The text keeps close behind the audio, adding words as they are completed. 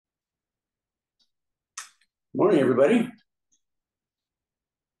Morning, everybody.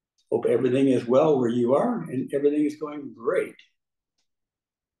 Hope everything is well where you are and everything is going great.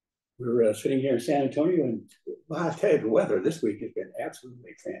 We're sitting here in San Antonio, and well, I'll tell you, the weather this week has been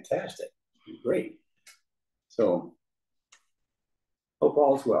absolutely fantastic. Great. So, hope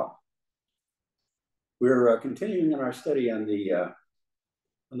all is well. We're continuing in our study on the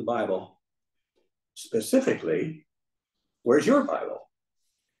Bible. Specifically, where's your Bible?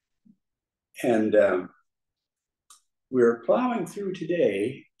 And we're plowing through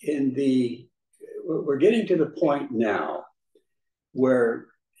today we're getting to the point now where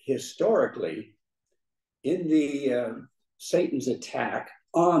historically, in the Satan's attack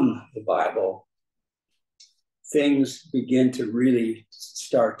on the Bible, things begin to really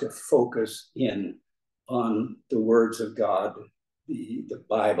start to focus in on the words of God, the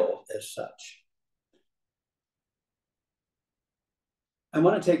Bible as such. I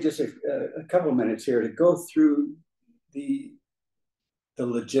want to take just a couple minutes here to go through the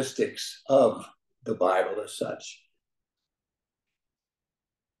logistics of the Bible as such.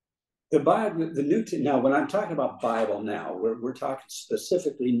 The Bible, now when I'm talking about Bible now, we're talking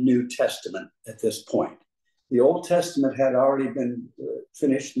specifically New Testament at this point. The Old Testament had already been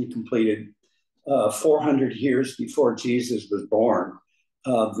finished and completed 400 years before Jesus was born.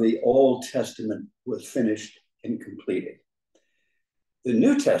 The Old Testament was finished and completed. The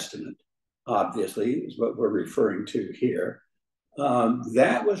New Testament, obviously, is what we're referring to here.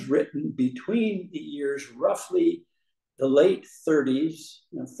 That was written between the years roughly the late 30s,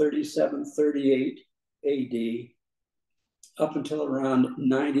 37, 38 AD, up until around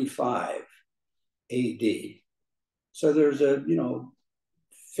 95 AD. So there's a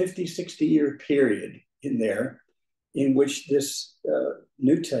 50, 60-year period in there in which this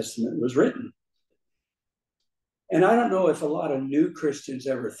New Testament was written. And I don't know if a lot of new Christians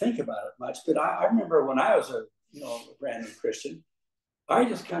ever think about it much, but I remember when I was a brand new Christian, I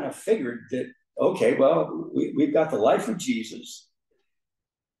just kind of figured that, okay, well, we've got the life of Jesus.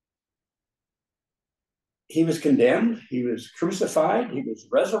 He was condemned, he was crucified, he was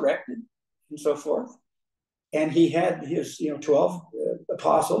resurrected, and so forth. And he had his 12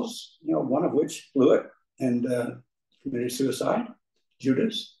 apostles, one of which blew it and committed suicide,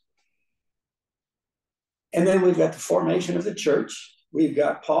 Judas. And then we've got the formation of the church. We've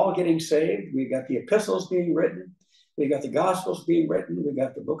got Paul getting saved. We've got the epistles being written. We've got the Gospels being written. We've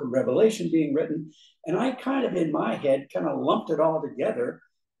got the book of Revelation being written. And I kind of, in my head, kind of lumped it all together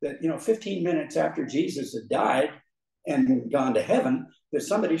that, 15 minutes after Jesus had died and gone to heaven, that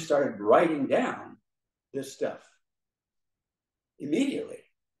somebody started writing down this stuff immediately.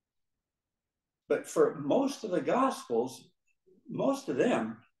 But for most of the Gospels, most of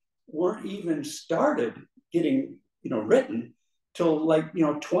them weren't even started getting written till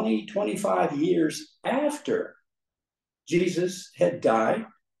 20, 25 years after Jesus had died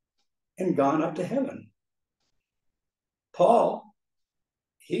and gone up to heaven. Paul,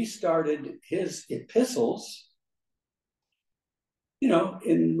 he started his epistles in the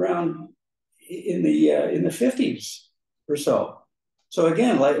 50s or so. So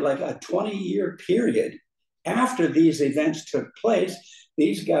again, like a 20-year period after these events took place,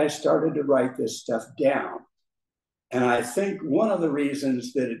 these guys started to write this stuff down. And I think one of the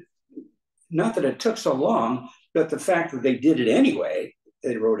reasons that not that it took so long, but the fact that they did it anyway,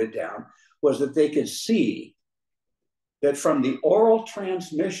 they wrote it down, was that they could see that from the oral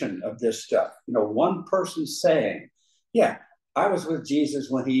transmission of this stuff, one person saying, yeah, I was with Jesus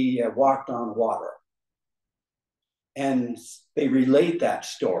when he walked on water. And they relate that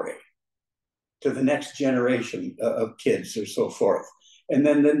story to the next generation of kids or so forth. And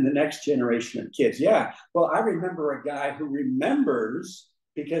then the next generation of kids. Yeah, well, I remember a guy who remembers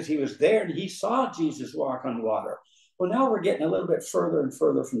because he was there and he saw Jesus walk on water. Well, now we're getting a little bit further and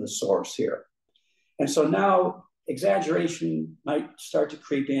further from the source here. And so now exaggeration might start to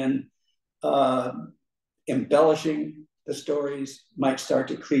creep in. Embellishing the stories might start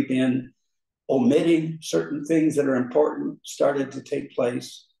to creep in. Omitting certain things that are important started to take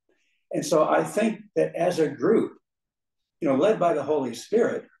place. And so I think that as a group, led by the Holy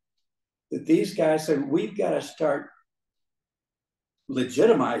Spirit, that these guys said, we've got to start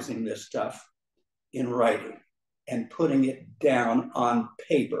legitimizing this stuff in writing and putting it down on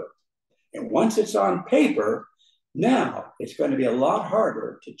paper. And once it's on paper, now it's going to be a lot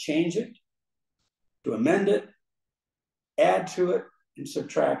harder to change it, to amend it, add to it, and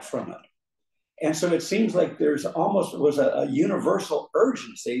subtract from it. And so it seems like there's almost was a universal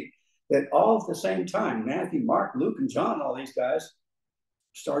urgency that all at the same time, Matthew, Mark, Luke, and John, all these guys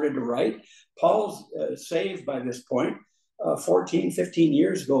started to write. Paul's saved by this point. 14, 15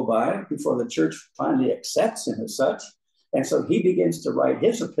 years go by before the church finally accepts him as such. And so he begins to write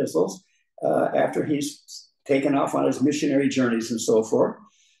his epistles after he's taken off on his missionary journeys and so forth.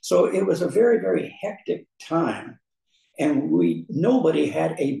 So it was a very, very hectic time. And nobody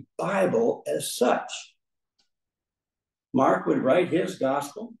had a Bible as such. Mark would write his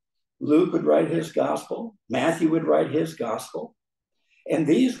gospel. Luke would write his gospel. Matthew would write his gospel. And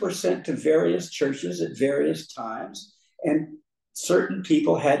these were sent to various churches at various times. And certain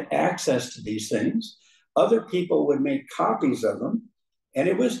people had access to these things. Other people would make copies of them. And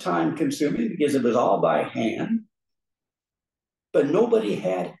it was time consuming because it was all by hand. But nobody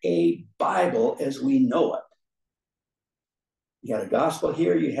had a Bible as we know it. You had a gospel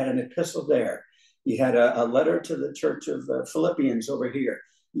here, you had an epistle there. You had a letter to the church of Philippians over here.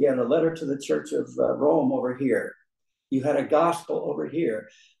 You had a letter to the church of Rome over here. You had a gospel over here.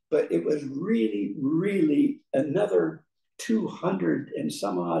 But it was really, really another 200 and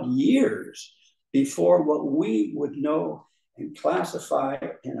some odd years before what we would know and classify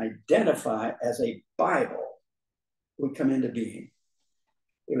and identify as a Bible would come into being.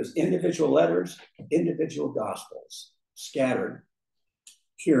 It was individual letters, individual gospels, scattered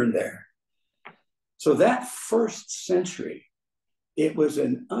here and there. So that first century, it was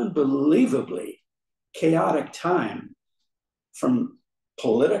an unbelievably chaotic time from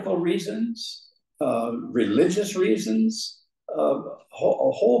political reasons, religious reasons, a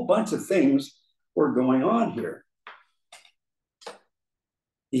whole bunch of things were going on here.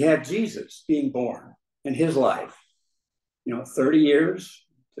 You had Jesus being born in his life, 30 years,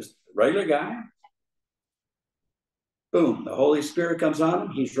 just a regular guy. Boom, the Holy Spirit comes on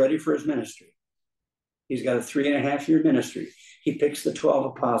him. He's ready for his ministry. He's got a 3.5-year ministry. He picks the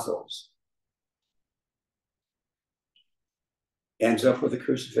 12 apostles. Ends up with a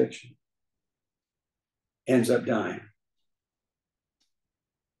crucifixion. Ends up dying.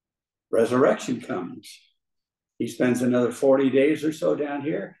 Resurrection comes. He spends another 40 days or so down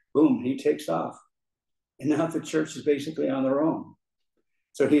here. Boom, he takes off. And now the church is basically on their own.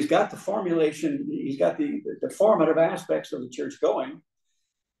 So he's got the formulation, he's got the formative aspects of the church going,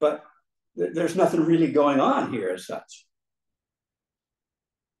 but there's nothing really going on here as such.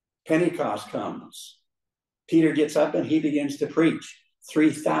 Pentecost comes. Peter gets up and he begins to preach.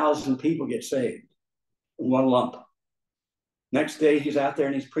 3,000 people get saved in one lump. Next day, he's out there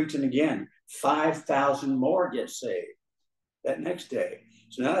and he's preaching again. 5,000 more get saved that next day.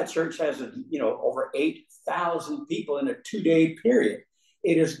 So now that church has, over 8,000 people in a 2-day period.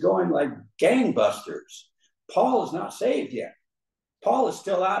 It is going like gangbusters. Paul is not saved yet. Paul is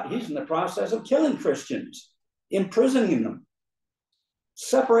still out. He's in the process of killing Christians, imprisoning them,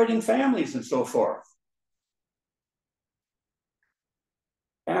 separating families and so forth.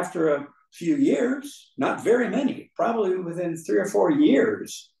 After a few years, not very many, probably within 3 or 4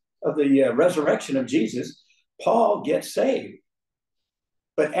 years of the resurrection of Jesus, Paul gets saved.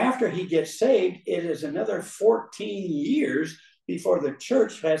 But after he gets saved, it is another 14 years before the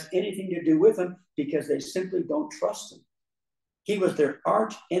church has anything to do with him because they simply don't trust him. He was their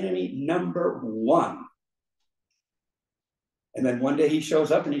arch enemy number one. And then one day he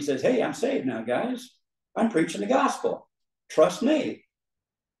shows up and he says, "Hey, I'm saved now, guys. I'm preaching the gospel. Trust me."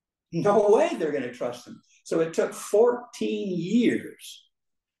 No way they're going to trust him. So it took 14 years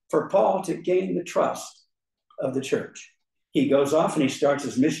for Paul to gain the trust of the church. He goes off and he starts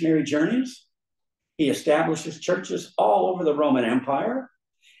his missionary journeys. He establishes churches all over the Roman Empire.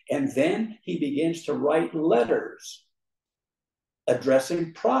 And then he begins to write letters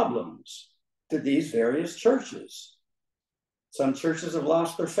addressing problems to these various churches. Some churches have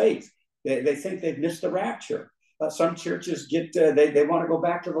lost their faith. They think they've missed the rapture. Some churches they want to go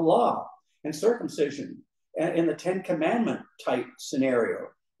back to the law and circumcision and in the 10 Commandment type scenario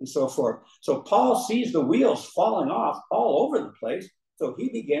and so forth. So Paul sees the wheels falling off all over the place. So he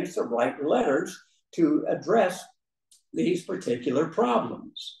begins to write letters to address these particular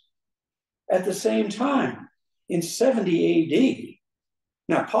problems. At the same time, in 70 AD,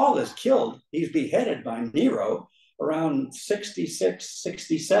 now Paul is killed, he's beheaded by Nero around 66,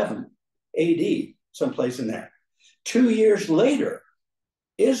 67 AD, someplace in there. 2 years later,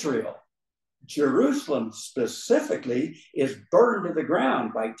 Israel, Jerusalem specifically, is burned to the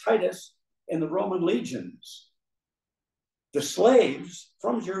ground by Titus and the Roman legions. The slaves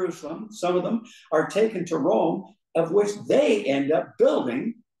from Jerusalem, some of them, are taken to Rome, of which they end up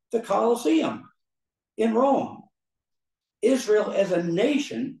building the Colosseum in Rome. Israel as a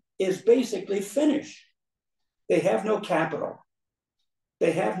nation is basically finished. They have no capital.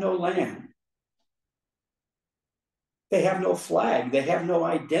 They have no land. They have no flag. They have no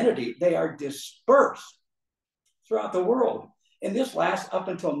identity. They are dispersed throughout the world. And this lasts up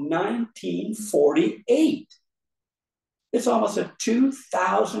until 1948. It's almost a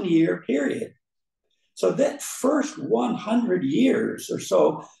 2,000-year period. So that first 100 years or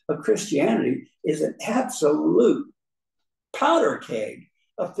so of Christianity is an absolute powder keg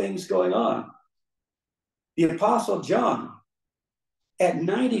of things going on. The Apostle John, at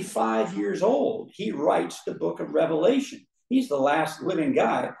 95 years old, he writes the book of Revelation. He's the last living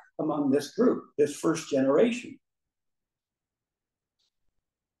guy among this group, this first generation.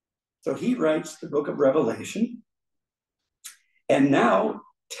 So he writes the book of Revelation. And now,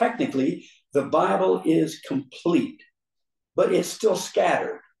 technically, the Bible is complete, but it's still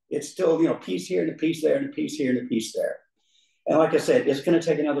scattered. It's still, a piece here and a piece there and a piece here and a piece there. And like I said, it's going to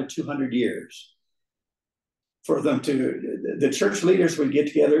take another 200 years for them the church leaders would get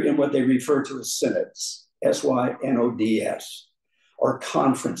together in what they refer to as synods, synods, or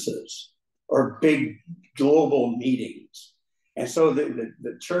conferences, or big global meetings. And so the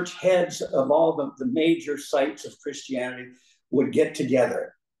church heads of all the major sites of Christianity would get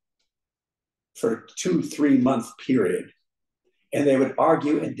together for a 2-3 month period. And they would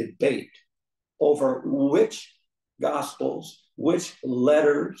argue and debate over which gospels, which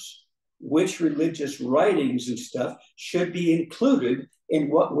letters, which religious writings and stuff should be included in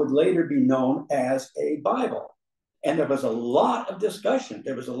what would later be known as a Bible. And there was a lot of discussion.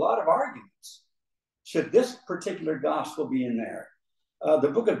 There was a lot of arguments. Should this particular gospel be in there? The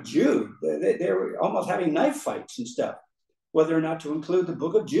book of Jude, they were almost having knife fights and stuff, whether or not to include the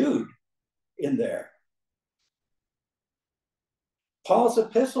book of Jude in there. Paul's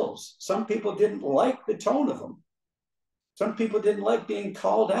epistles, some people didn't like the tone of them. Some people didn't like being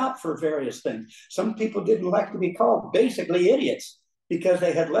called out for various things. Some people didn't like to be called basically idiots because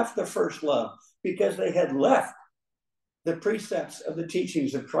they had left their first love, because they had left the precepts of the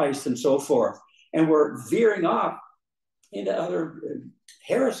teachings of Christ and so forth, and were veering off into other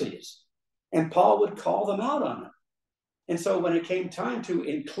heresies. And Paul would call them out on it. And so when it came time to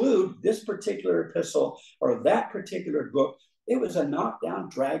include this particular epistle or that particular book, it was a knockdown,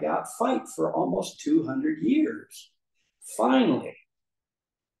 drag-out fight for almost 200 years. Finally,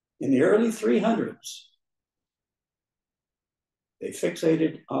 in the early 300s, they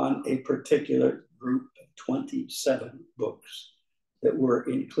fixated on a particular group of 27 books that were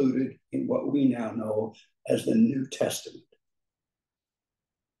included in what we now know as the New Testament.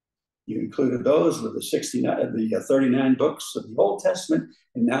 You included those with the 39 books of the Old Testament,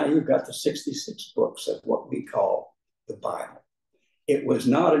 and now you've got the 66 books of what we call the Bible. It was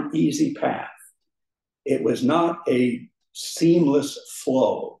not an easy path. It was not a seamless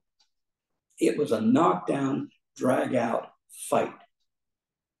flow. It was a knockdown, drag-out fight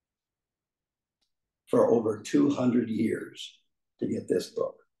for over 200 years to get this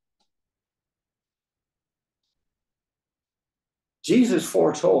book. Jesus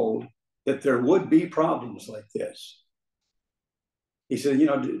foretold that there would be problems like this. He said,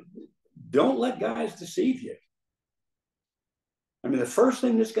 don't let guys deceive you. I mean, the first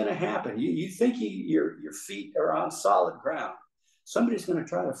thing that's going to happen, you think your feet are on solid ground. Somebody's going to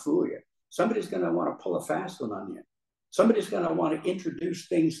try to fool you. Somebody's going to want to pull a fast one on you. Somebody's going to want to introduce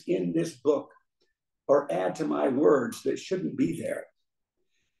things in this book or add to my words that shouldn't be there.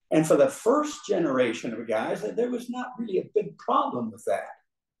 And for the first generation of guys, there was not really a big problem with that,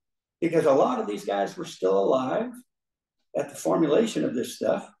 because a lot of these guys were still alive at the formulation of this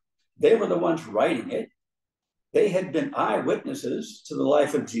stuff. They were the ones writing it. They had been eyewitnesses to the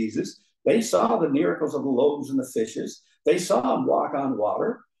life of Jesus. They saw the miracles of the loaves and the fishes. They saw him walk on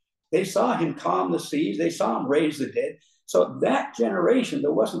water. They saw him calm the seas. They saw him raise the dead. So that generation,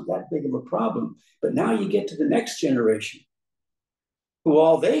 there wasn't that big of a problem. But now you get to the next generation, who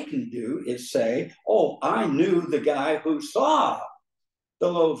all they can do is say, oh, I knew the guy who saw the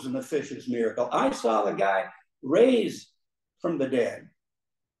loaves and the fishes miracle. I saw the guy raised from the dead.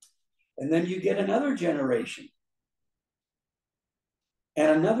 And then you get another generation.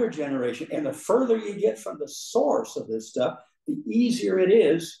 And another generation. And the further you get from the source of this stuff, the easier it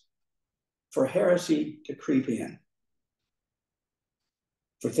is for heresy to creep in,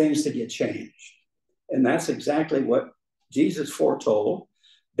 for things to get changed. And that's exactly what Jesus foretold.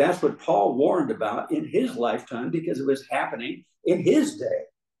 That's what Paul warned about in his lifetime, because it was happening in his day.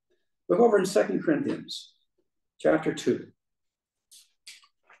 Look over in 2 Corinthians chapter 2.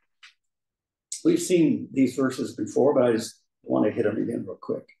 We've seen these verses before, but I just want to hit them again real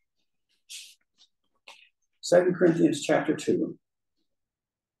quick. 2 Corinthians chapter 2,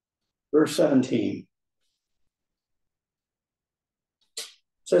 verse 17.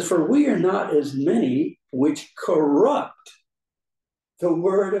 Says, for we are not as many which corrupt the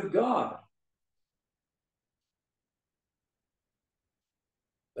word of God.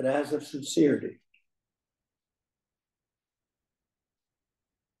 but as of sincerity.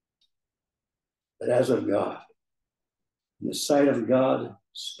 But as of God. In the sight of God,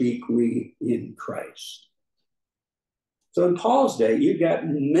 speak we in Christ. So in Paul's day, you got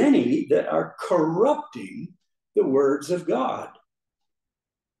many that are corrupting the words of God.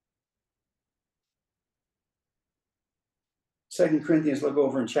 2 Corinthians, look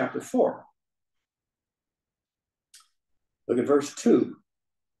over in chapter 4. Look at verse 2.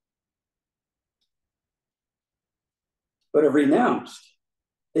 But have renounced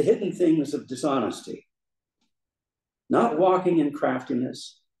the hidden things of dishonesty, not walking in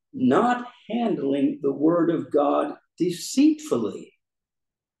craftiness, not handling the word of God deceitfully.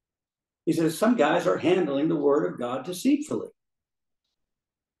 He says some guys are handling the word of God deceitfully.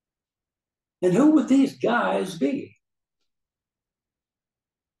 And who would these guys be?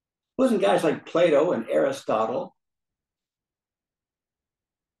 It wasn't guys like Plato and Aristotle.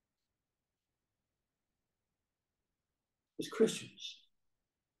 It was Christians,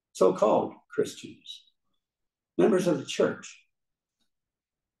 so-called Christians, members of the church.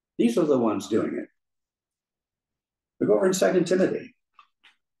 These are the ones doing it. We go over in 2 Timothy.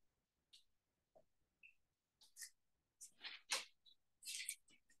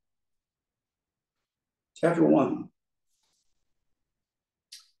 Chapter 1.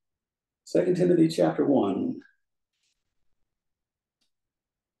 2 Timothy chapter 1.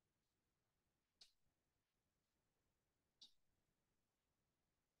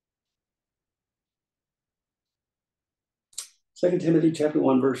 Second Timothy chapter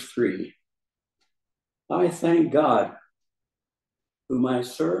 1, verse 3. I thank God, whom I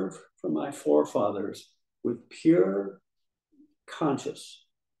serve from my forefathers with pure conscience,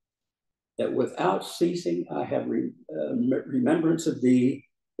 that without ceasing I have remembrance of thee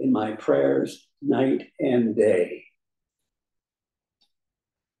in my prayers night and day.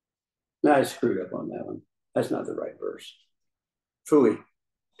 Now I screwed up on that one. That's not the right verse. Phooey.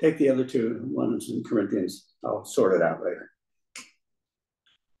 Take the other two ones in Corinthians. I'll sort it out later.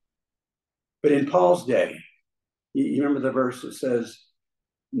 But in Paul's day, you remember the verse that says,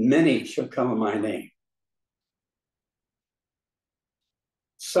 many shall come in my name.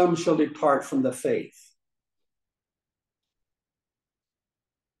 Some shall depart from the faith.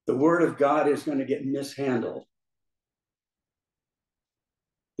 The word of God is going to get mishandled.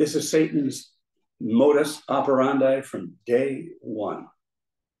 This is Satan's modus operandi from day one.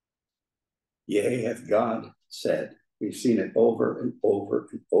 Yea, hath God said. We've seen it over and over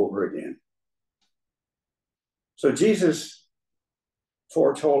and over again. So Jesus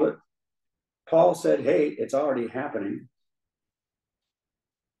foretold it. Paul said, hey, it's already happening.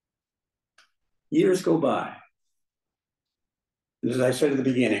 Years go by. And as I said at the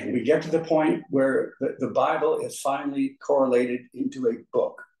beginning, we get to the point where the Bible is finally correlated into a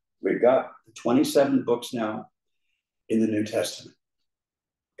book. We've got 27 books now in the New Testament.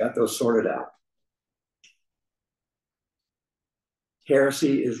 Got those sorted out.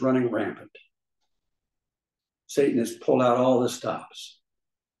 Heresy is running rampant. Satan has pulled out all the stops.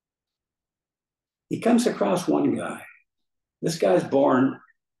 He comes across one guy. This guy's born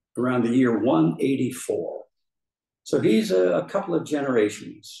around the year 184. So he's a couple of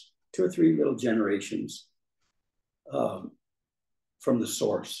generations, 2 or 3 little generations from the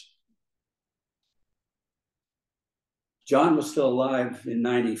source. John was still alive in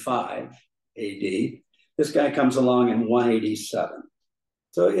 95 AD. This guy comes along in 187.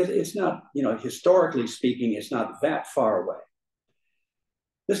 So it's not, historically speaking, it's not that far away.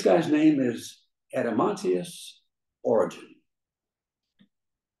 This guy's name is Adamantius Origen.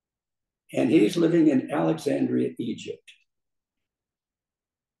 And he's living in Alexandria, Egypt.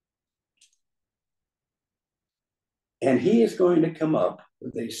 And he is going to come up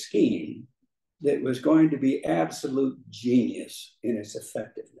with a scheme that was going to be absolute genius in its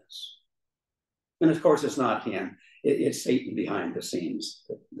effectiveness. And of course, it's not him. It's Satan behind the scenes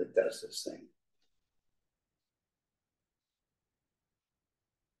that does this thing.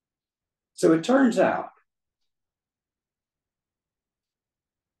 So it turns out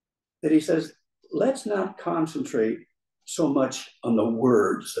that he says, let's not concentrate so much on the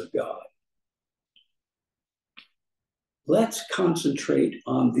words of God. Let's concentrate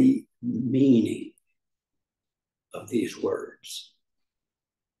on the meaning of these words.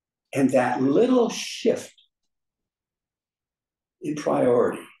 And that little shift in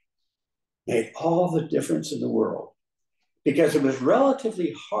priority made all the difference in the world, because it was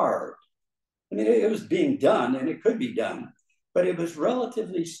relatively hard. I mean, it was being done and it could be done, but it was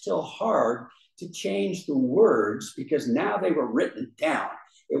relatively still hard to change the words because now they were written down.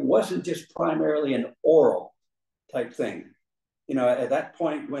 It wasn't just primarily an oral type thing. You know, at that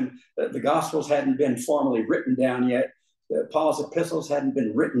point when the Gospels hadn't been formally written down yet, Paul's epistles hadn't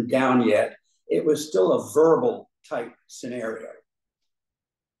been written down yet, it was still a verbal type scenario.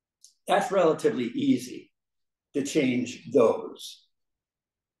 That's relatively easy to change those.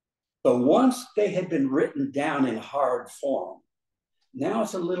 But once they had been written down in hard form, now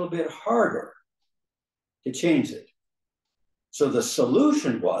it's a little bit harder to change it. So the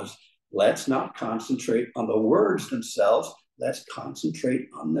solution was, let's not concentrate on the words themselves, let's concentrate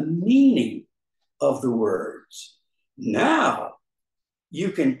on the meaning of the words. Now, you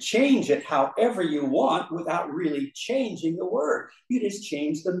can change it however you want without really changing the word. You just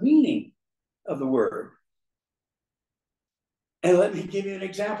change the meaning of the word. And let me give you an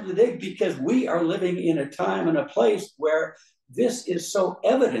example today, because we are living in a time and a place where this is so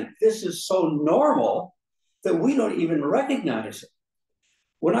evident, this is so normal, that we don't even recognize it.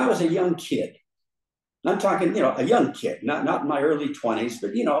 When I was a young kid, I'm talking, a young kid, not in my early 20s,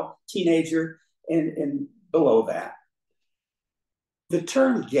 but, teenager and below that. The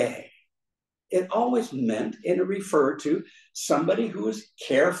term gay, it always meant and it referred to somebody who is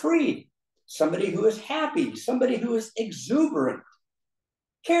carefree, somebody who is happy, somebody who is exuberant,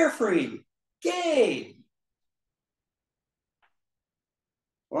 carefree, gay.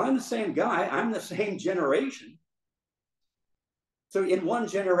 Well, I'm the same guy. I'm the same generation. So in one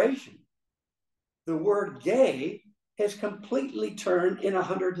generation, the word gay has completely turned in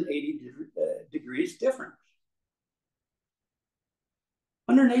 180 degrees different.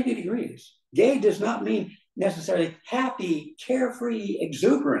 180 degrees. Gay does not mean necessarily happy, carefree,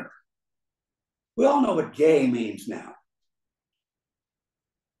 exuberant. We all know what gay means now.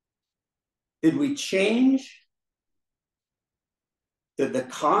 Did we change the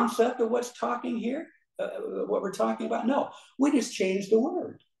concept of what's talking here? What we're talking about? No, we just changed the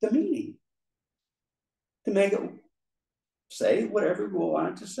word, the meaning, to make it say whatever we want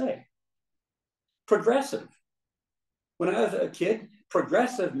it to say. Progressive. When I was a kid,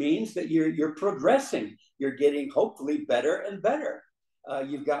 progressive means that you're progressing. You're getting hopefully better and better.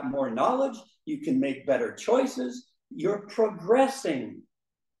 You've got more knowledge. You can make better choices. You're progressing.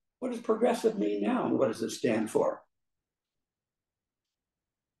 What does progressive mean now? And what does it stand for?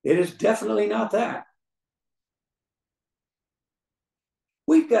 It is definitely not that.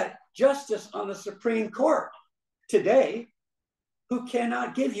 We've got justice on the Supreme Court today who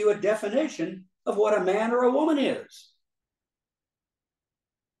cannot give you a definition of what a man or a woman is.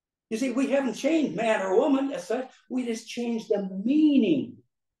 You see, we haven't changed man or woman as such. We just changed the meaning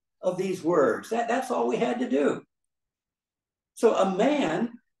of these words. That's all we had to do. So a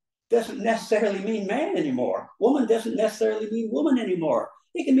man doesn't necessarily mean man anymore. Woman doesn't necessarily mean woman anymore.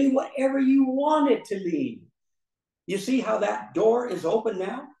 It can mean whatever you want it to mean. You see how that door is open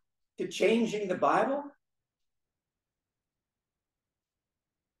now to changing the Bible?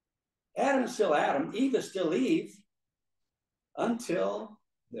 Adam is still Adam, Eve is still Eve, until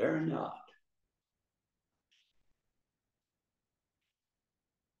they're not.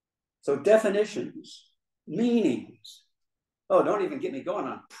 So definitions, meanings. Oh, don't even get me going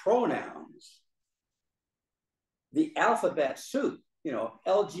on pronouns. The alphabet soup,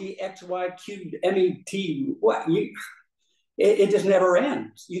 L, G, X, Y, Q, M, E, T, what? It just never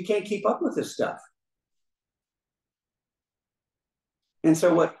ends. You can't keep up with this stuff. And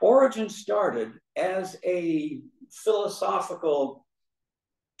so what Origin started as a philosophical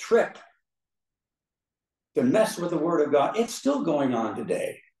trip to mess with the Word of God, it's still going on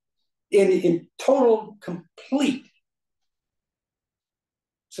today in total, complete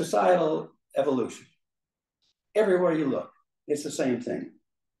societal evolution. Everywhere you look, it's the same thing.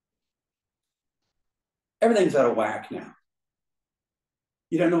 Everything's out of whack now.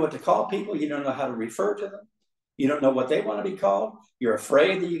 You don't know what to call people. You don't know how to refer to them. You don't know what they want to be called. You're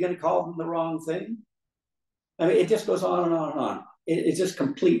afraid that you're going to call them the wrong thing. I mean, it just goes on and on and on. It's just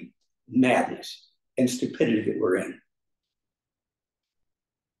complete madness and stupidity that we're in.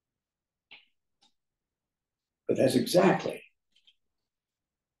 But that's exactly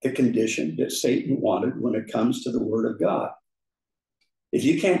the condition that Satan wanted when it comes to the Word of God. If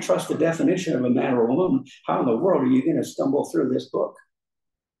you can't trust the definition of a man or a woman, how in the world are you going to stumble through this book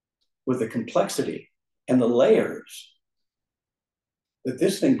with the complexity and the layers that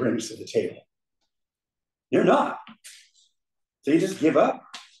this thing brings to the table? You're not. So you just give up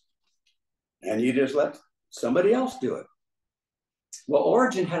and you just let somebody else do it. Well,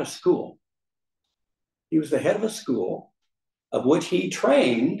 Origen had a school. He was the head of a school of which he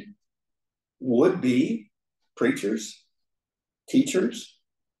trained would-be preachers, teachers,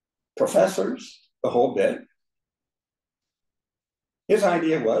 professors, the whole bit. His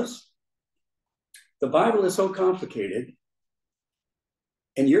idea was, the Bible is so complicated,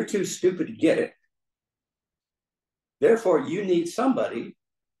 and you're too stupid to get it. Therefore, you need somebody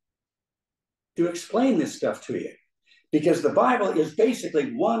to explain this stuff to you. Because the Bible is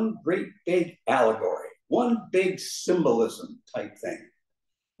basically one great big allegory, one big symbolism type thing.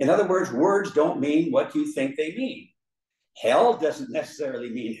 In other words don't mean what you think they mean. Hell doesn't necessarily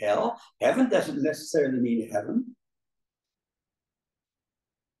mean hell. Heaven doesn't necessarily mean heaven.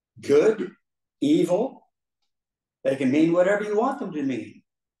 Good, evil, they can mean whatever you want them to mean.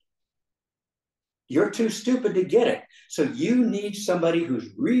 You're too stupid to get it. So you need somebody who's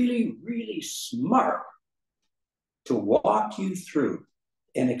really, really smart to walk you through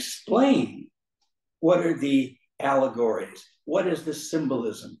and explain what are the allegories, what is the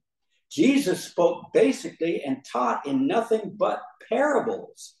symbolism. Jesus spoke basically and taught in nothing but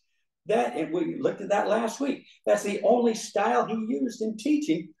parables. That, and we looked at that last week. That's the only style he used in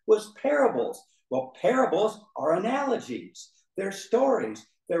teaching was parables. Well, parables are analogies. They're stories.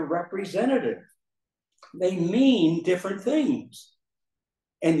 They're representative. They mean different things.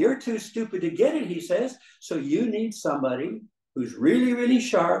 And you're too stupid to get it, he says. So you need somebody who's really, really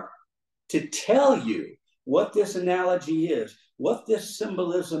sharp to tell you what this analogy is, what this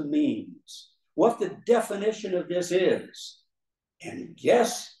symbolism means, what the definition of this is. And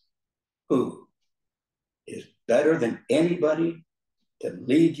guess who is better than anybody to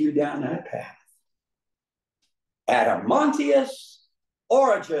lead you down that path? Adamantius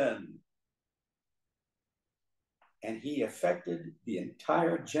Origen. And he affected the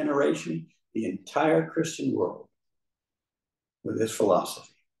entire generation, the entire Christian world with his philosophy.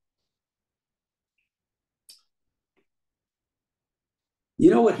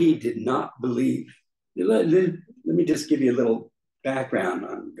 You know what he did not believe? Let me just give you a little background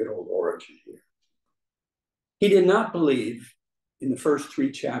on good old Origen here. He did not believe in the first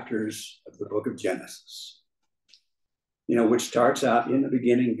 3 chapters of the book of Genesis, which starts out, in the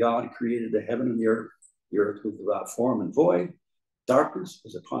beginning, God created the heaven and the earth. The earth was without form and void. Darkness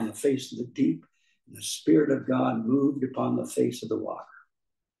was upon the face of the deep, and the Spirit of God moved upon the face of the water.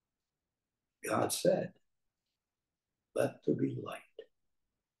 God said, "Let there be light."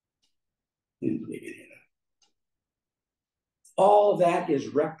 He didn't believe any of that. All that is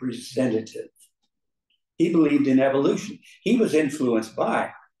representative. He believed in evolution. He was influenced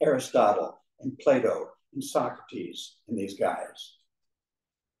by Aristotle and Plato and Socrates and these guys.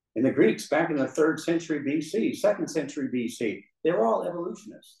 And the Greeks back in the 3rd century BC, 2nd century BC, they were all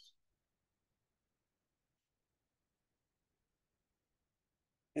evolutionists.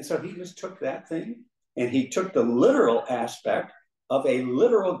 And so he just took that thing and he took the literal aspect of a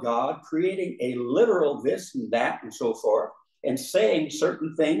literal God creating a literal this and that and so forth and saying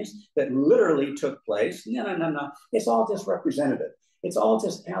certain things that literally took place. No. It's all just representative. It's all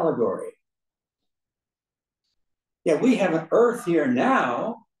just allegory. Yeah, we have an earth here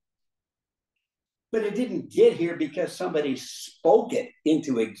now, but it didn't get here because somebody spoke it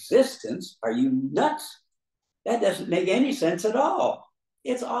into existence. Are you nuts? That doesn't make any sense at all.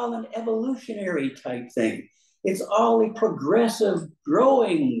 It's all an evolutionary type thing. It's all a progressive,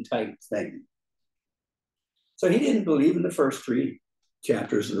 growing type thing. So he didn't believe in the first 3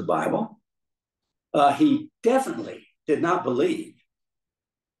 chapters of the Bible. He definitely did not believe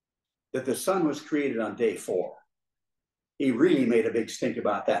that the sun was created on day 4. He really made a big stink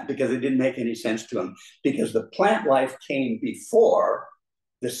about that because it didn't make any sense to him, because the plant life came before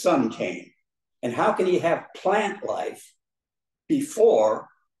the sun came. And how can you have plant life before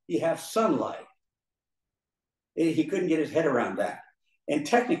you have sunlight? He couldn't get his head around that. And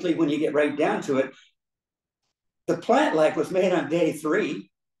technically, when you get right down to it, the plant life was made on day 3,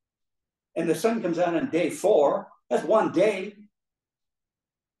 and the sun comes out on day 4. That's one day.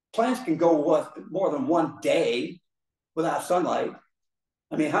 Plants can go more than one day without sunlight.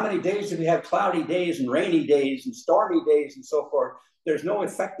 I mean, how many days do we have cloudy days and rainy days and stormy days and so forth? There's no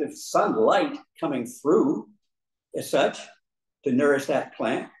effective sunlight coming through as such to nourish that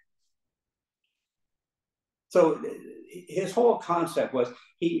plant. So his whole concept was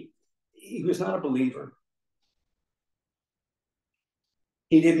he was not a believer.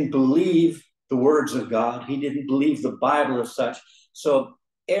 He didn't believe the words of God. He didn't believe the Bible as such. So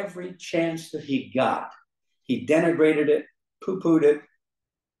every chance that he got, he denigrated it, poo-pooed it,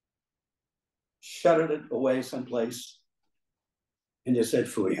 shuttered it away someplace, and just said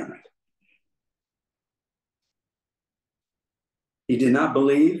phooey on it. He did not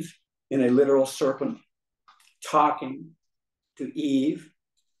believe in a literal serpent talking to Eve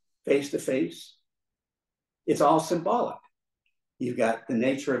face to face. It's all symbolic. You've got the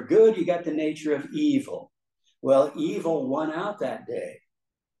nature of good, you got the nature of evil. Well, evil won out that day.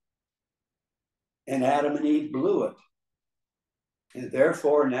 And Adam and Eve blew it. And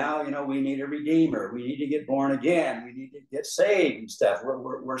therefore now, we need a redeemer. We need to get born again. We need to get saved and stuff.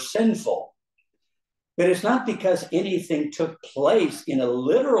 We're sinful. But it's not because anything took place in a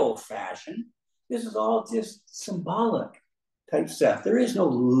literal fashion. This is all just symbolic type stuff. There is no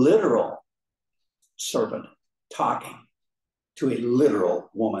literal serpent talking to a literal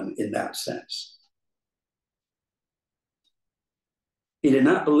woman in that sense. He did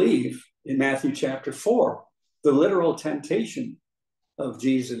not believe in Matthew chapter 4, the literal temptation of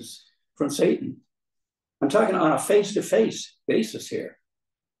Jesus from Satan. I'm talking on a face-to-face basis here.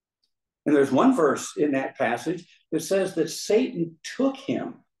 And there's one verse in that passage that says that Satan took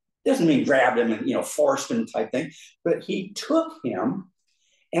him. Doesn't mean grabbed him and forced him type thing, but he took him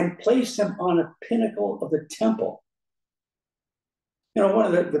and placed him on a pinnacle of the temple. One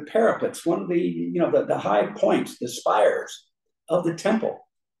of the parapets, one of the high points, the spires of the temple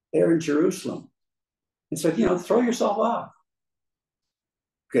there in Jerusalem. And said, throw yourself off.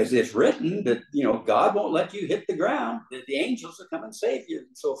 Because it's written that, God won't let you hit the ground, that the angels will come and save you and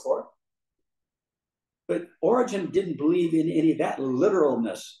so forth. But Origen didn't believe in any of that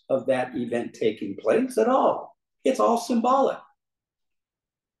literalness of that event taking place at all. It's all symbolic.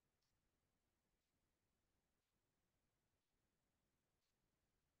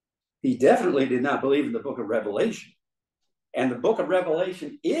 He definitely did not believe in the book of Revelation. And the book of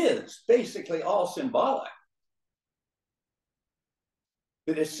Revelation is basically all symbolic.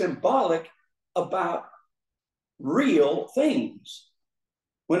 But it's symbolic about real things.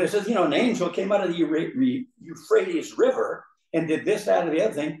 When it says, an angel came out of the Euphrates River and did this, that, or the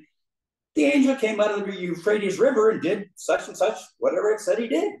other thing, the angel came out of the Euphrates River and did such and such, whatever it said he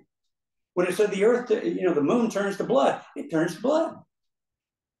did. When it said the earth, the moon turns to blood, it turns to blood.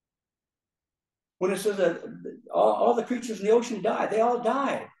 When it says that all the creatures in the ocean died, they all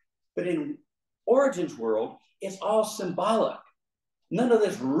died. But in Origen's world, it's all symbolic. None of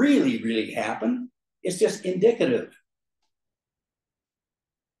this really happened. It's just indicative.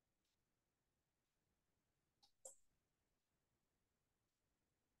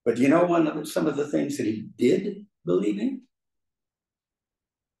 But do you know some of the things that he did believe in?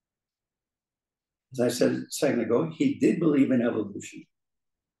 As I said a second ago, he did believe in evolution.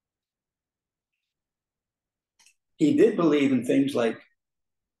 He did believe in things like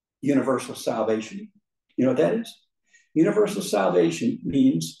universal salvation. You know what that is? Universal salvation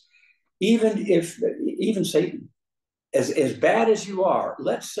means even Satan, as bad as you are,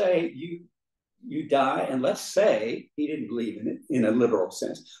 let's say you die, and let's say he didn't believe in it in a literal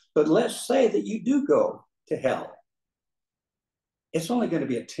sense, but let's say that you do go to hell. It's only going to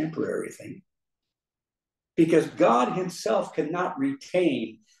be a temporary thing, because God himself cannot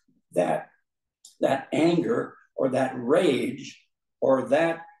retain that anger or that rage or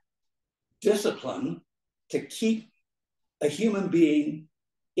that discipline to keep a human being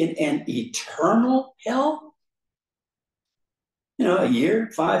in an eternal hell. A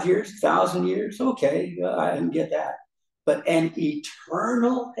year, 5 years, 1,000 years, okay, I can get that. But an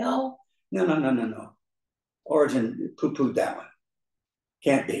eternal hell? No. Origen poo-pooed that one.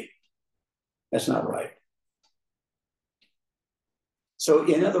 Can't be. That's not right. So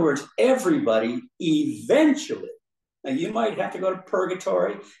in other words, everybody eventually, now you might have to go to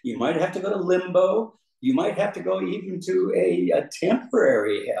purgatory, you might have to go to limbo, you might have to go even to a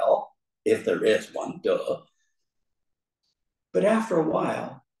temporary hell, if there is one, duh. But after a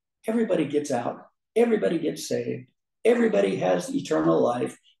while, everybody gets out, everybody gets saved, everybody has eternal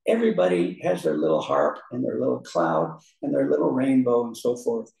life, everybody has their little harp and their little cloud and their little rainbow and so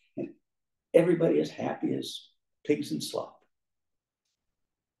forth. And everybody is happy as pigs in slop.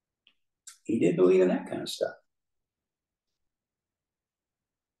 He did believe in that kind of stuff.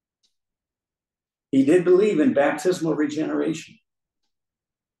 He did believe in baptismal regeneration.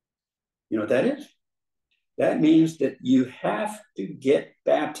 You know what that is? That means that you have to get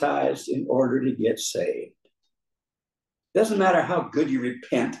baptized in order to get saved. It doesn't matter how good you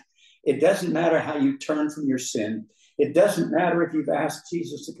repent. It doesn't matter how you turn from your sin. It doesn't matter if you've asked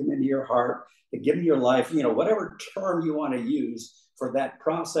Jesus to come into your heart, to give you your life, whatever term you want to use for that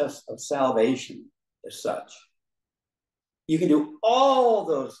process of salvation as such. You can do all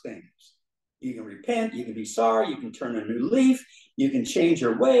those things. You can repent, you can be sorry, you can turn a new leaf, you can change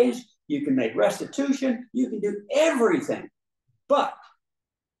your ways, you can make restitution, you can do everything. But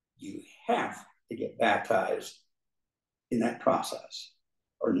you have to get baptized in that process,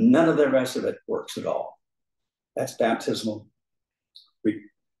 or none of the rest of it works at all. That's baptismal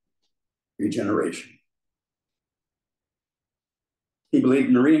regeneration. He believed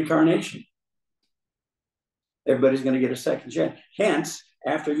in the reincarnation. Everybody's going to get a second chance. Hence,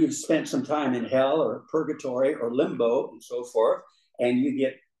 after you've spent some time in hell or purgatory or limbo and so forth, and you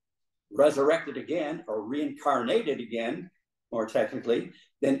get resurrected again or reincarnated again, more technically,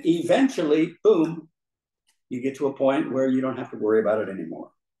 then eventually, boom, you get to a point where you don't have to worry about it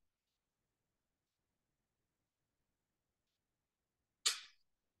anymore.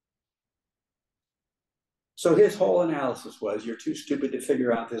 So his whole analysis was, you're too stupid to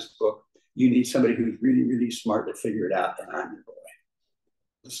figure out this book. You need somebody who's really, really smart to figure it out, and I'm your boy.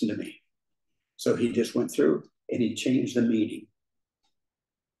 Listen to me. So he just went through and he changed the meaning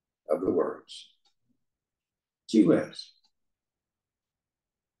of the words. Gee whiz.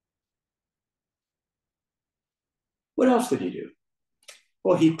 What else did he do?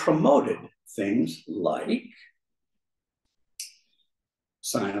 Well, he promoted things like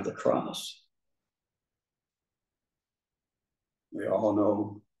sign of the cross. We all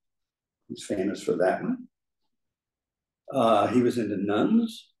know he's famous for that one. He was into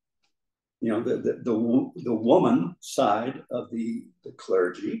nuns, you know, the woman side of the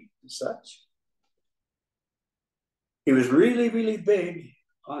clergy and such. He was really, really big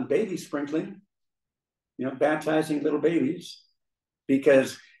on baby sprinkling, you know, baptizing little babies,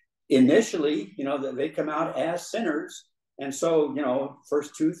 because initially, you know, they come out as sinners. And so, you know,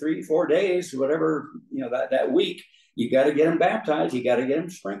 first 2, 3, 4 days, whatever, you know, that week, you got to get them baptized. You got to get them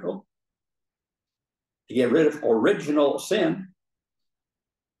sprinkled to get rid of original sin.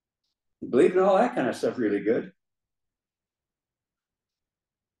 He believed in all that kind of stuff really good.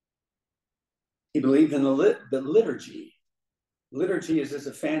 He believed in the liturgy. Liturgy is just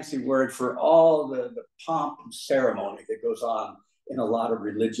a fancy word for all the pomp and ceremony that goes on in a lot of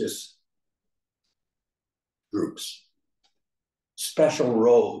religious groups. Special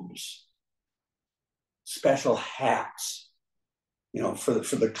robes, special hats, you know, for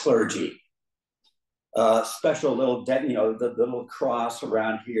the clergy. Special little, you know, the little cross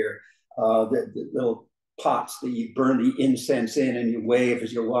around here, the little pots that you burn the incense in and you wave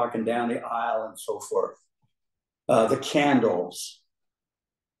as you're walking down the aisle and so forth. The candles,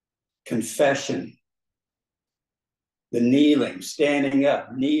 confession, the kneeling, standing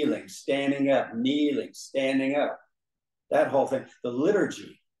up, kneeling, standing up, kneeling, standing up. That whole thing, the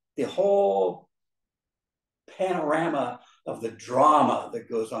liturgy, the whole panorama of the drama that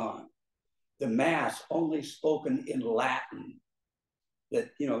goes on. The Mass only spoken in Latin,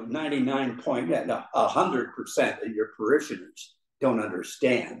 that, you know, 100% of your parishioners don't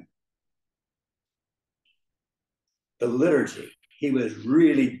understand. The liturgy, he was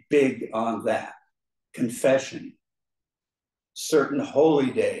really big on that. Confession, certain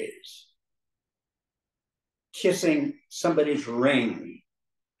holy days, kissing somebody's ring,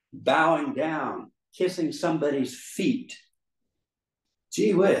 bowing down, kissing somebody's feet.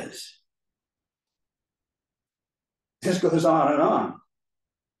 Gee whiz. This goes on and on.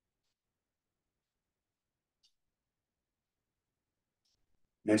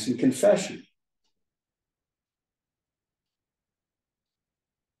 Mention confession.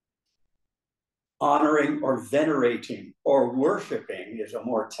 Honoring or venerating or worshiping is a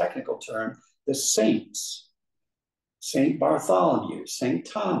more technical term, the saints. St. Bartholomew, St.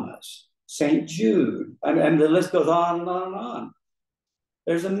 Thomas, St. Jude. I mean, the list goes on and on and on.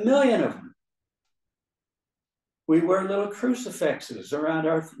 There's a million of them. We wear little crucifixes around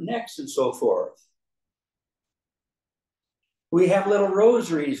our necks and so forth. We have little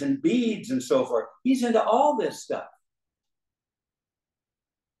rosaries and beads and so forth. He's into all this stuff.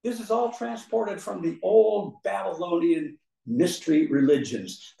 This is all transported from the old Babylonian mystery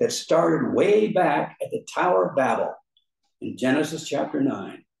religions that started way back at the Tower of Babel in Genesis chapter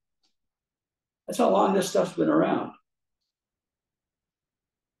 9. That's how long this stuff's been around.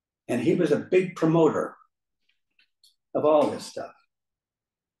 And he was a big promoter of all this stuff.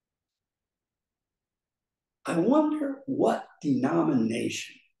 I wonder what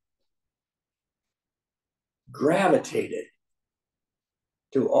denomination gravitated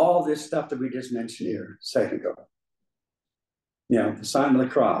to all this stuff that we just mentioned here a second ago. You know, the sign of the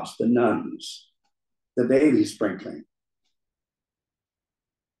cross, the nuns, the baby sprinkling,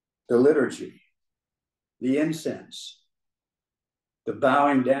 the liturgy, the incense, the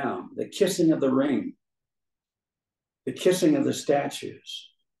bowing down, the kissing of the ring, the kissing of the statues,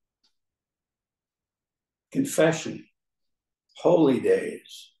 confession, holy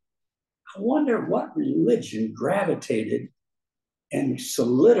days. I wonder what religion gravitated and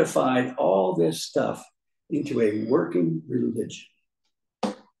solidified all this stuff into a working religion.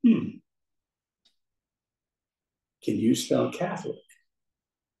 Can you spell Catholic?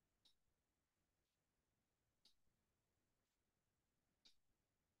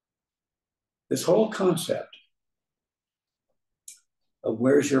 This whole concept of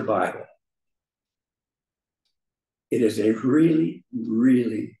where's your Bible It is a really,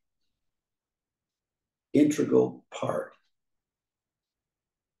 really integral part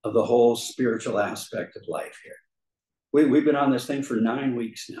of the whole spiritual aspect of life here. We've been on this thing for 9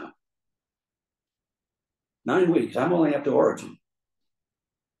 weeks now. 9 weeks. I'm only up to origin.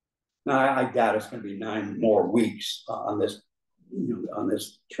 Now, I doubt it's going to be 9 more weeks on this, on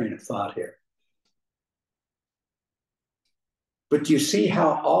this train of thought here. But do you see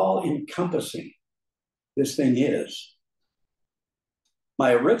how all-encompassing this thing is?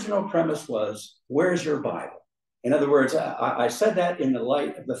 My original premise was, where's your Bible? In other words, I said that in the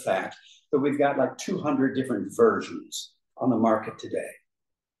light of the fact that we've got like 200 different versions on the market today.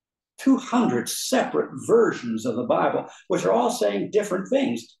 200 separate versions of the Bible, which are all saying different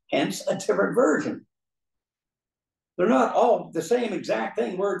things, hence a different version. They're not all the same exact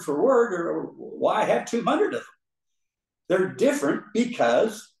thing, word for word, or why have 200 of them? They're different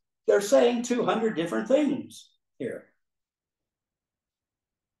because they're saying 200 different things here.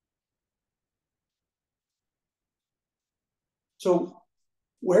 So,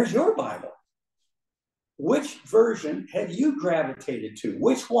 where's your Bible? Which version have you gravitated to?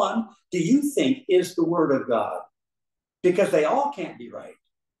 Which one do you think is the Word of God? Because they all can't be right.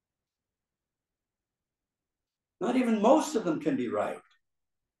 Not even most of them can be right.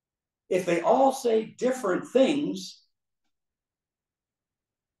 If they all say different things,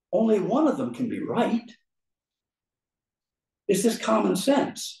 only one of them can be right. It's just common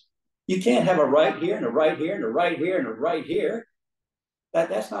sense. You can't have a right here and a right here and a right here and a right here.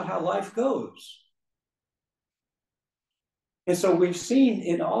 That's not how life goes. And so we've seen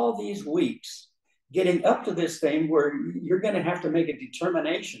in all these weeks, getting up to this thing where you're going to have to make a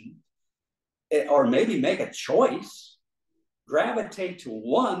determination, or maybe make a choice, gravitate to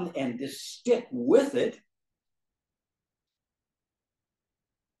one and just stick with it.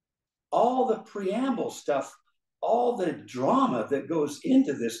 All the preamble stuff, all the drama that goes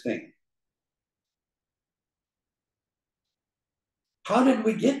into this thing. How did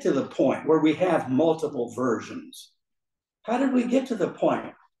we get to the point where we have multiple versions? How did we get to the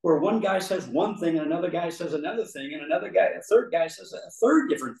point where one guy says one thing and another guy says another thing and a third guy says a third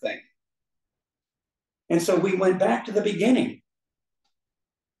different thing? And so we went back to the beginning.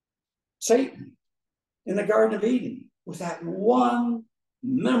 Satan in the Garden of Eden with that one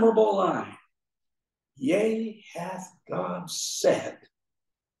memorable line, "Yea, hath God said."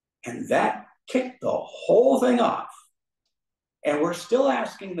 And that kicked the whole thing off. And we're still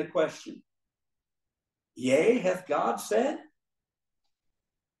asking the question, yea, hath God said?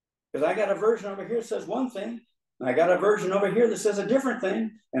 Because I got a version over here that says one thing, and I got a version over here that says a different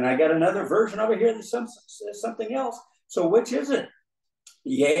thing, and I got another version over here that says something else. So which is it?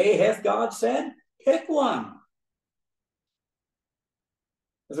 Yea, hath God said? Pick one.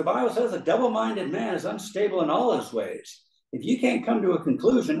 As the Bible says, a double-minded man is unstable in all his ways. If you can't come to a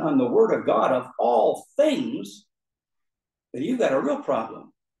conclusion on the Word of God of all things, then you've got a real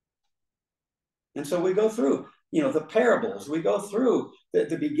problem. And so we go through, the parables. We go through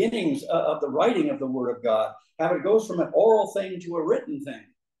the beginnings of the writing of the Word of God, how it goes from an oral thing to a written thing.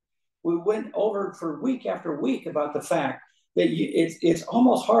 We went over for week after week about the fact that it's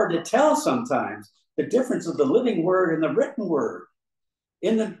almost hard to tell sometimes the difference of the living Word and the written Word.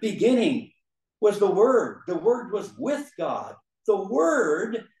 In the beginning was the Word. The Word was with God. The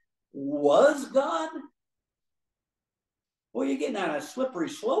Word was God. Well, you're getting on a slippery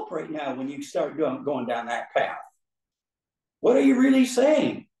slope right now when you start going down that path. What are you really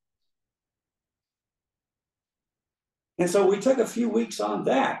saying? And so we took a few weeks on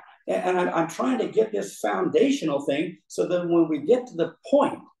that. And I'm trying to get this foundational thing so that when we get to the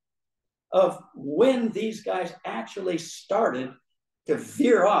point of when these guys actually started to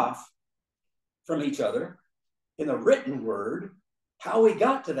veer off from each other in the written word, how we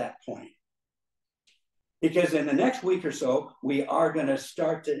got to that point. Because in the next week or so, we are going to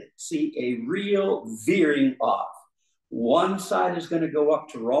start to see a real veering off. One side is going to go up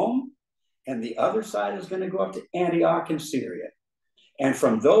to Rome, and the other side is going to go up to Antioch and Syria. And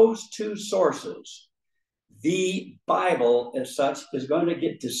from those two sources, the Bible as such is going to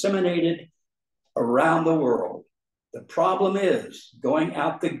get disseminated around the world. The problem is, going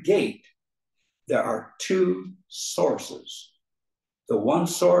out the gate, there are two sources. The one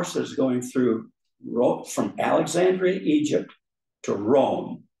source is going through from Alexandria, Egypt to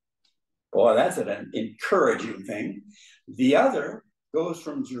Rome. Boy, that's an encouraging thing. The other goes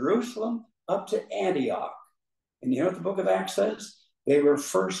from Jerusalem up to Antioch. And you know what the book of Acts says? They were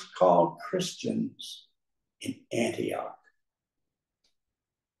first called Christians in Antioch.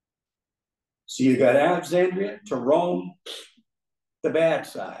 So you got Alexandria to Rome, the bad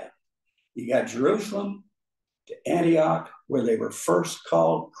side. You got Jerusalem to Antioch, where they were first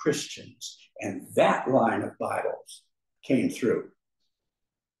called Christians. And that line of Bibles came through.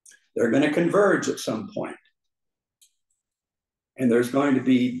 They're going to converge at some point. And there's going to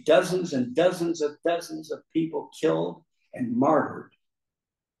be dozens and dozens of people killed and martyred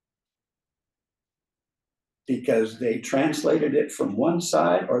because they translated it from one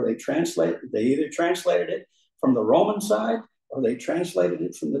side, or they either translated it from the Roman side, or they translated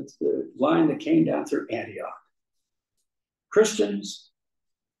it from the line that came down through Antioch. Christians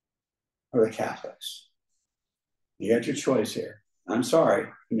or the Catholics. You got your choice here. I'm sorry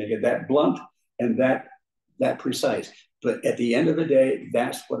to make it that blunt and that precise. But at the end of the day,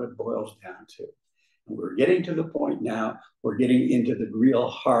 that's what it boils down to. And we're getting to the point now, we're getting into the real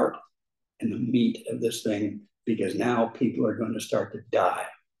heart and the meat of this thing, because now people are going to start to die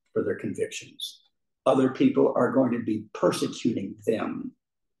for their convictions. Other people are going to be persecuting them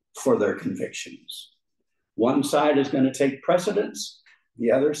for their convictions. One side is going to take precedence.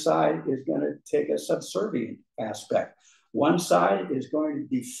 The other side is going to take a subservient aspect. One side is going to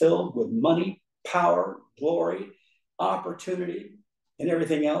be filled with money, power, glory, opportunity, and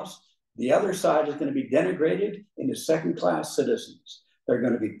everything else. The other side is going to be denigrated into second-class citizens. They're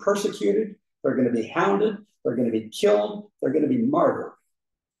going to be persecuted. They're going to be hounded. They're going to be killed. They're going to be martyred.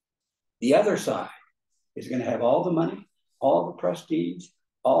 The other side is going to have all the money, all the prestige,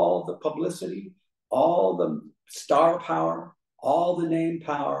 all the publicity, all the star power, all the name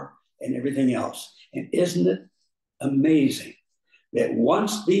power, and everything else. And isn't it amazing that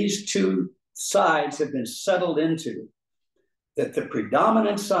once these two sides have been settled into, that the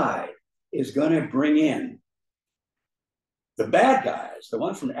predominant side is going to bring in the bad guys, the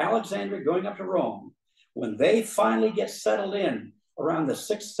one from Alexandria going up to Rome, when they finally get settled in around the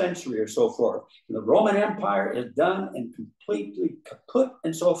 6th century or so forth, and the Roman Empire is done and completely kaput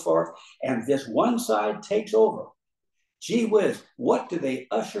and so forth, and this one side takes over. Gee whiz, what do they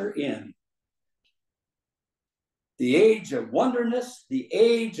usher in? The age of wonderness, the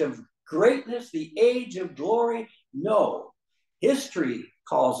age of greatness, the age of glory? No. History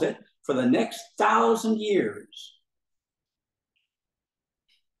calls it, for the next 1,000 years,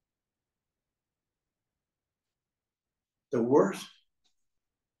 the worst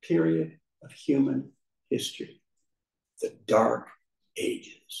period of human history, the Dark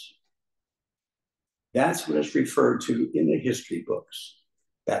Ages. That's what it's referred to in the history books.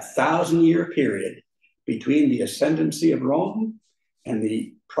 That 1,000-year period between the ascendancy of Rome and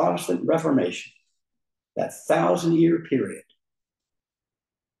the Protestant Reformation. That 1,000-year period.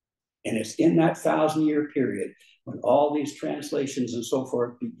 And it's in that 1,000-year period when all these translations and so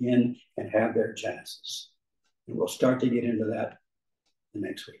forth begin and have their genesis. And we'll start to get into that the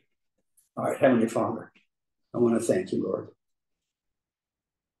next week. All right, Heavenly Father, I want to thank you, Lord.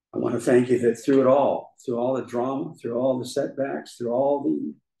 I want to thank you that through it all, through all the drama, through all the setbacks, through all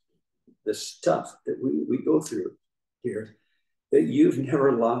the stuff that we go through here, that you've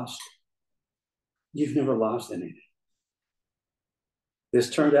never lost anything. This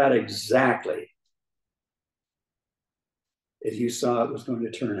turned out exactly as you saw it was going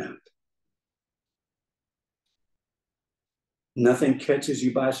to turn out. Nothing catches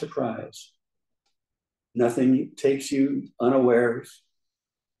you by surprise. Nothing takes you unawares.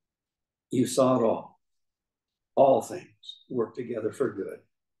 You saw it all. All things work together for good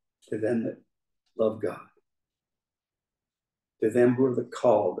to them that love God, to them who are the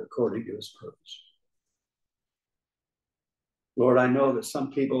called according to his purpose. Lord, I know that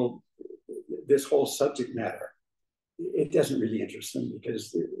some people, this whole subject matter, it doesn't really interest them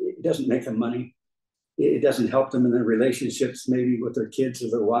because it doesn't make them money. It doesn't help them in their relationships, maybe with their kids or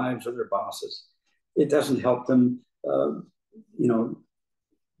their wives or their bosses. It doesn't help them,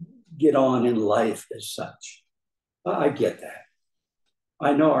 get on in life as such. I get that.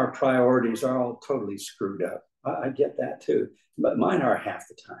 I know our priorities are all totally screwed up. I get that too, but mine are half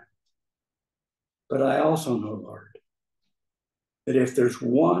the time. But I also know, Lord, that if there's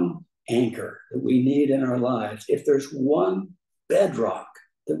one anchor that we need in our lives, if there's one bedrock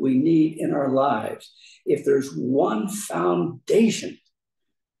that we need in our lives, if there's one foundation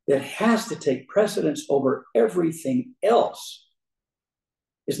that has to take precedence over everything else,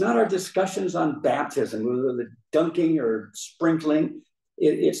 it's not our discussions on baptism, whether the dunking or sprinkling.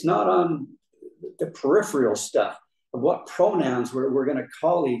 It's not on the peripheral stuff of what pronouns we're going to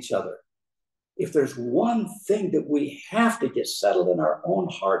call each other. If there's one thing that we have to get settled in our own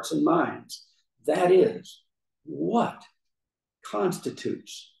hearts and minds, that is what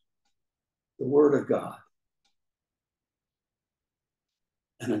constitutes the Word of God.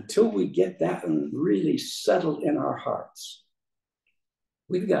 And until we get that really settled in our hearts,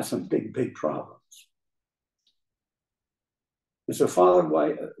 we've got some big, big problems. And so, Father,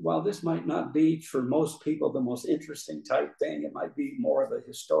 while this might not be for most people the most interesting type thing, it might be more of a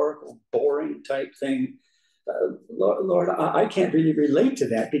historical, boring type thing. Lord, I can't really relate to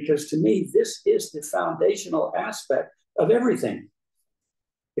that, because to me, this is the foundational aspect of everything.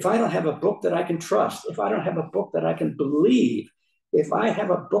 If I don't have a book that I can trust, if I don't have a book that I can believe, if I have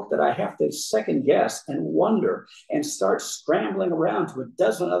a book that I have to second guess and wonder and start scrambling around to a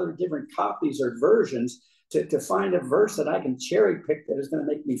dozen other different copies or versions to find a verse that I can cherry pick that is going to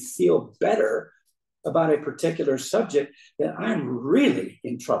make me feel better about a particular subject, then I'm really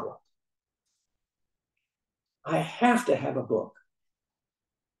in trouble. I have to have a book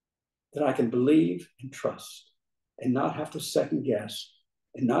that I can believe and trust and not have to second guess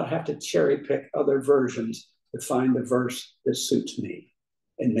and not have to cherry pick other versions to find the verse that suits me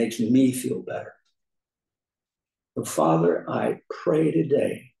and makes me feel better. So, Father, I pray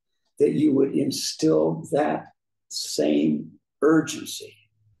today that you would instill that same urgency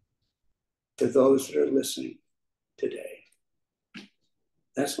to those that are listening today.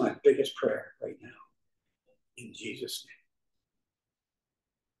 That's my biggest prayer right now. In Jesus' name.